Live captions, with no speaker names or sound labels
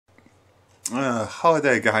Hi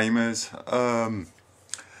there, gamers.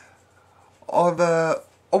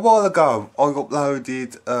 A while ago I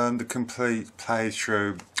uploaded the complete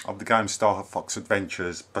playthrough of the game Starfox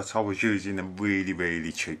Adventures, but I was using a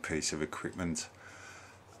really cheap piece of equipment,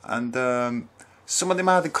 and somebody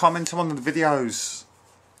made a comment on one of the videos,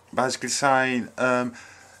 basically saying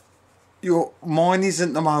your mine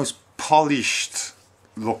isn't the most polished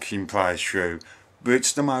looking playthrough, but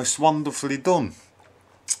it's the most wonderfully done.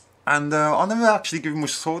 And I never actually given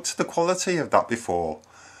much thought to the quality of that before.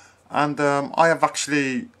 And I have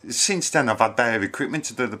actually, since then, I've had better equipment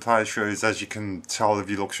to do the playthroughs, as you can tell if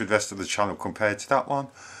you look through the rest of the channel compared to that one.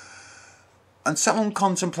 And so I'm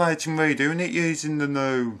contemplating redoing it using the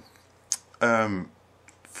new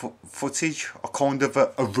footage, a kind of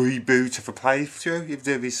a reboot of a playthrough, if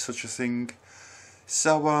there is such a thing.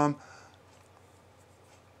 So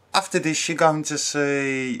after this you're going to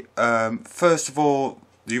see, first of all,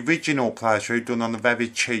 the original playthrough done on a very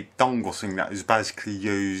cheap dongle thing that is basically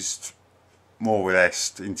used, more or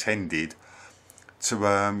less intended,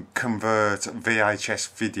 to convert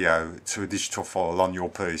VHS video to a digital file on your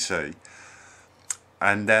PC.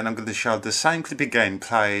 And then I'm going to show the same clip again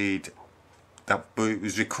played, but it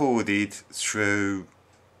was recorded through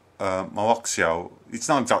my Oxio. It's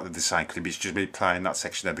not exactly the same clip, it's just me playing that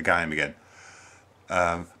section of the game again.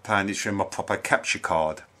 Playing it through my proper capture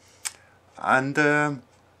card. And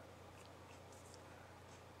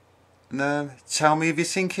tell me if you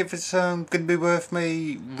think if it's going to be worth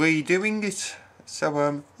me redoing it.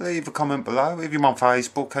 So leave a comment below. If you're on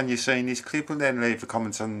Facebook and you've seen this clip, then leave a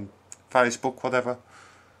comment on Facebook, whatever.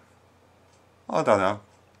 I don't know.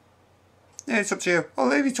 Yeah, it's up to you. I'll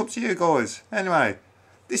leave it up to you guys. Anyway,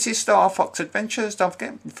 this is Starfox Adventures. Don't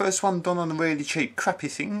forget, the first one done on a really cheap, crappy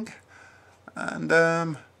thing. And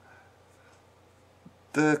the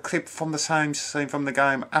clip from the same scene from the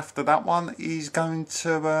game after that one is going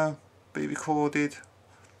to be recorded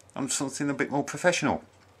on something a bit more professional.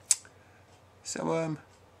 So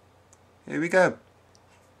here we go.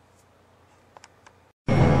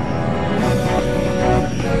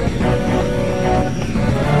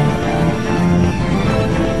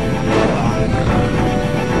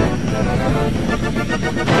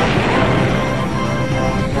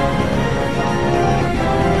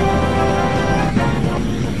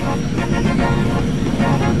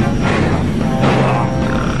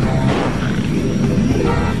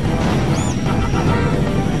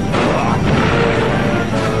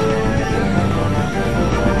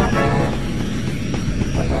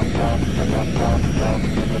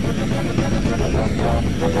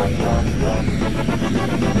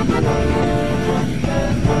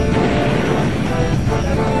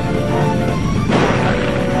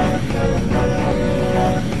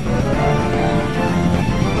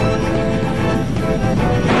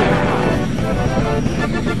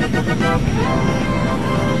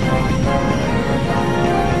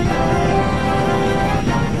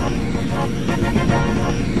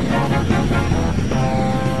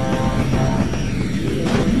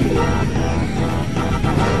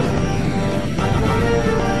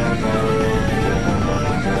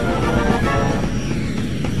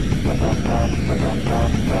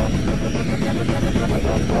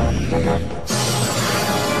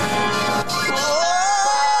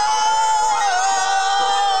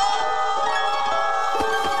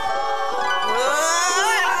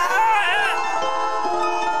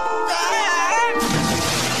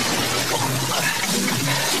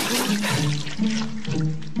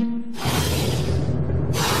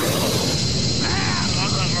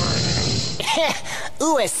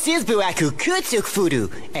 Ue sizbu aku kutsuk furu,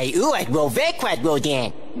 e uat rovekwat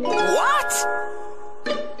rodan. What?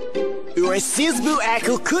 Ue sizbu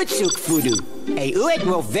aku kutsuk furu, e uat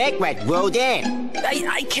rovekwat rodan.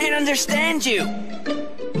 I can't understand you.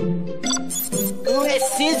 Ue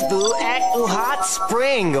sizbu at hot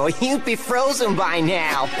spring, or you'd be frozen by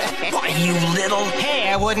now. Why, you little... Hey,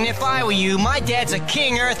 I wouldn't if I were you. My dad's a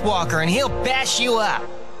king earthwalker, and he'll bash you up.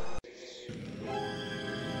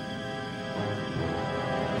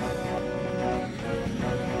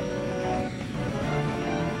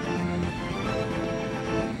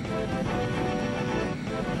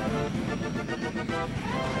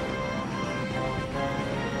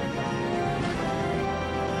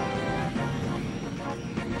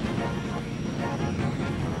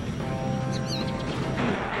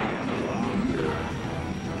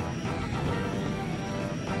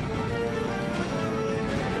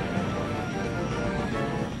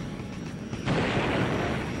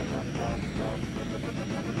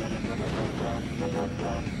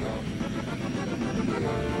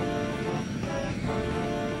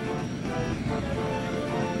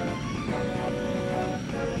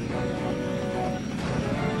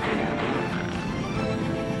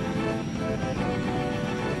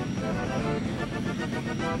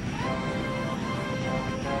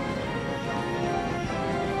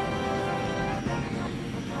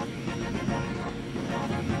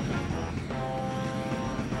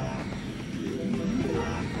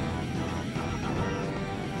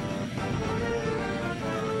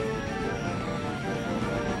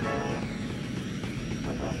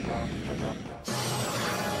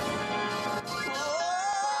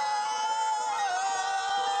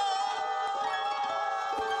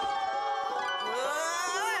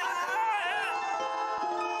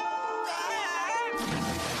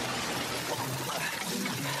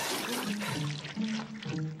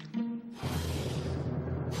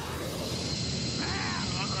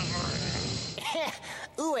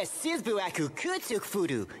 Ua sizbu aku kutsuk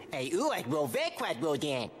fudu, e uat rovekwat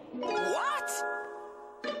rodan. What?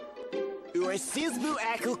 Ua sizbu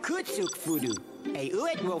aku kutsuk fudu, e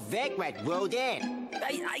uat rovekwat rodan.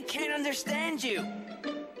 I can't understand you.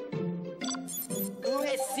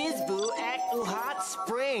 Ua sizbu at hot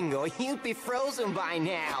spring, or you'd be frozen by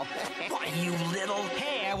now. Why, you little...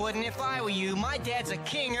 Hey, I wouldn't if I were you. My dad's a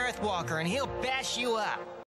king earthwalker, and he'll bash you up.